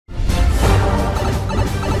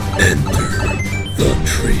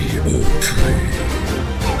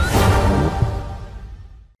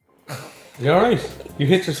You alright? You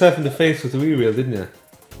hit yourself in the face with the Wii wheel, didn't you?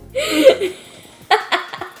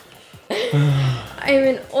 I'm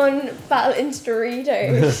an unbalanced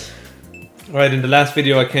retard. Right, in the last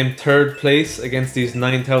video I came 3rd place against these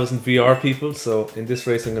 9,000 VR people, so in this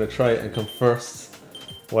race I'm going to try and come first,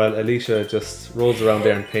 while Alicia just rolls around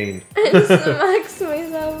there in pain. I smacked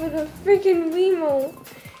myself with a freaking Wiimote.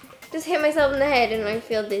 Just hit myself in the head and I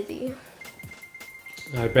feel dizzy.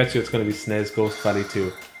 I bet you it's going to be SNES Ghost Valley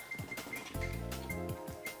 2.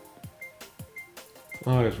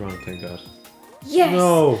 Oh, I was wrong, thank God. Yes!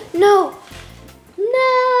 No! No! No!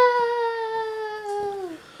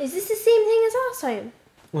 Is this the same thing as last time?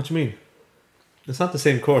 What do you mean? It's not the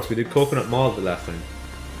same course, we did Coconut Mall the last time.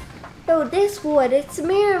 No, this one. It's a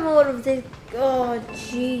mirror mode of the... Oh,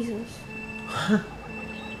 Jesus.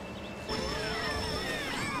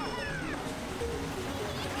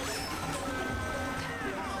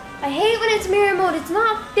 I hate when it's mirror mode. It's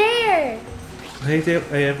not there. I hate it.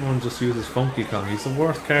 Everyone just uses Funky Kong. He's the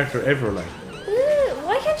worst character ever, like.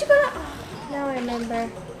 Why can't you go to... Oh, now I remember.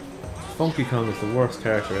 Funky Kong is the worst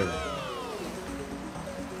character ever.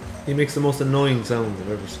 He makes the most annoying sounds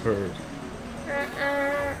I've ever heard.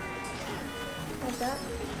 Like that.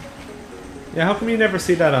 Yeah, how come you never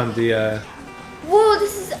see that on the... Whoa,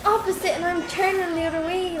 this is opposite and I'm turning the other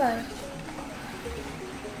way, like.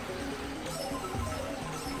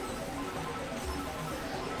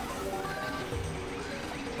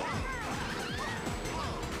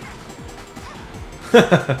 Do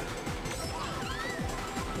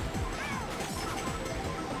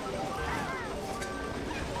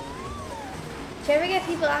you ever get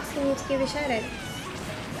people asking you to give a shout out?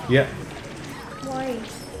 Yeah. Why?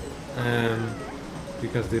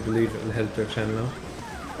 Because they believe it will help their channel out.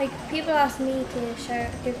 Like, people ask me to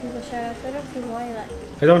give people shout outs. I don't see why, like.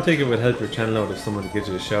 I don't think it would help your channel out if someone gives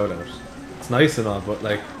you a shout out. It's nice and all, but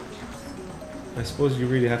like, I suppose you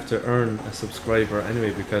really have to earn a subscriber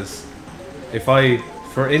anyway, because if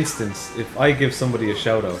for instance, if I give somebody a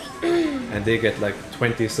shout out and they get like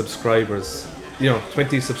 20 subscribers,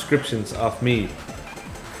 20 subscriptions off me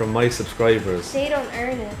from my subscribers, they don't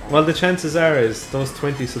earn it. Though. Well, the chances are is those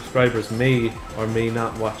 20 subscribers may or may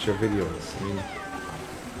not watch your videos. I mean,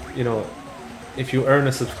 if you earn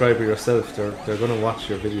a subscriber yourself, they're gonna watch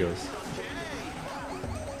your videos.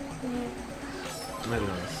 I don't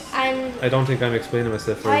know. And I don't think I'm explaining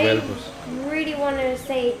myself very well, but I really want to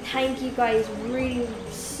say thank you guys really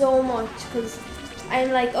so much, because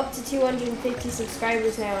I'm like up to 250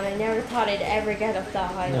 subscribers now and I never thought I'd ever get up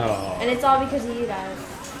that high. No. And it's all because of you guys.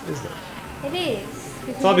 Is it? It is.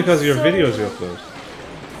 It's all because of your videos you upload.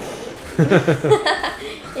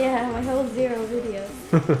 Yeah, my whole 0 videos.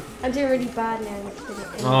 I'm doing really bad now.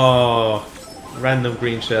 Oh, random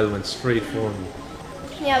green shell went straight for me.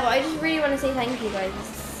 Yeah, but I just really want to say thank you guys.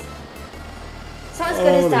 It's not as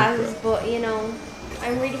good as Daz's, but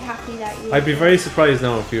I'm really happy that you... I'd be very surprised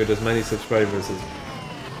now if you had as many subscribers as...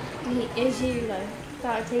 Is you, like,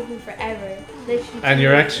 that would take me forever. Literally. And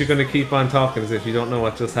you're actually going to keep on talking as if you don't know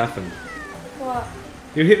what just happened. What?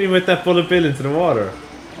 You hit me with that bullet bill into the water.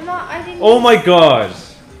 I didn't... Oh my God!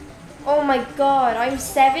 Oh my God, I'm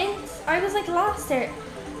 7th? I was like last there.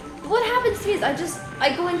 What happens to me is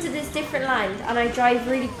I go into this different land and I drive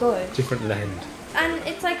really good. Different land. And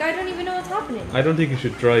it's like I don't even know what's happening. I don't think you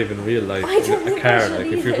should drive in real life in a car, like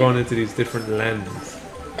if you're going into these different lands.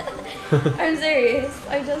 I'm serious.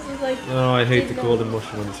 I just was like... Oh, I hate the golden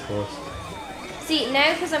mushroom on the spot. See,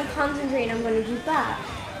 now because I'm concentrating, I'm going to do bad.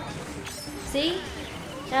 See?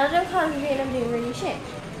 Now that I'm concentrating, I'm doing really shit.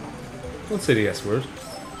 Don't say the S word.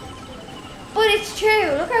 But it's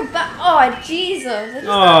true. Look how bad... Oh, Jesus. I just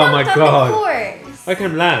Oh my God. I I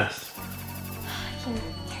came last.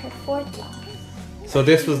 came 4th last. So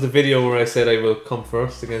this was the video where I said I will come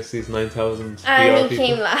first against these 9,000 And people. he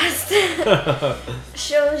came last.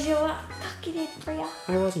 Shows you what cocky did for you.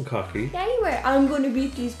 I wasn't cocky. Yeah, you were. I'm gonna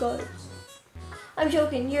beat these guys. I'm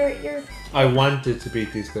joking. You're. I wanted to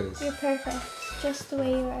beat these guys. You're perfect, just the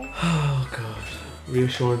way you are. Oh God,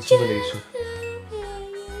 reassurance from Alicia.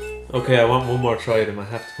 Okay, I want one more try. Then I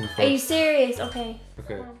have to come first. Are you serious? Okay.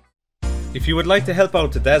 Okay. If you would like to help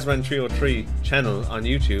out the Dazran303 channel on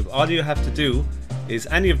YouTube, all you have to do is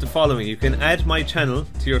any of the following. You can add my channel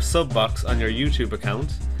to your sub box on your YouTube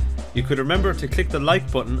account. You could remember to click the like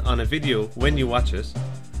button on a video when you watch it.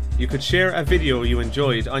 You could share a video you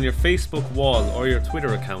enjoyed on your Facebook wall or your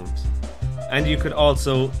Twitter account. And you could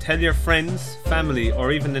also tell your friends, family,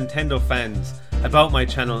 or even Nintendo fans about my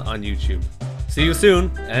channel on YouTube. See you soon,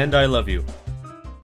 and I love you.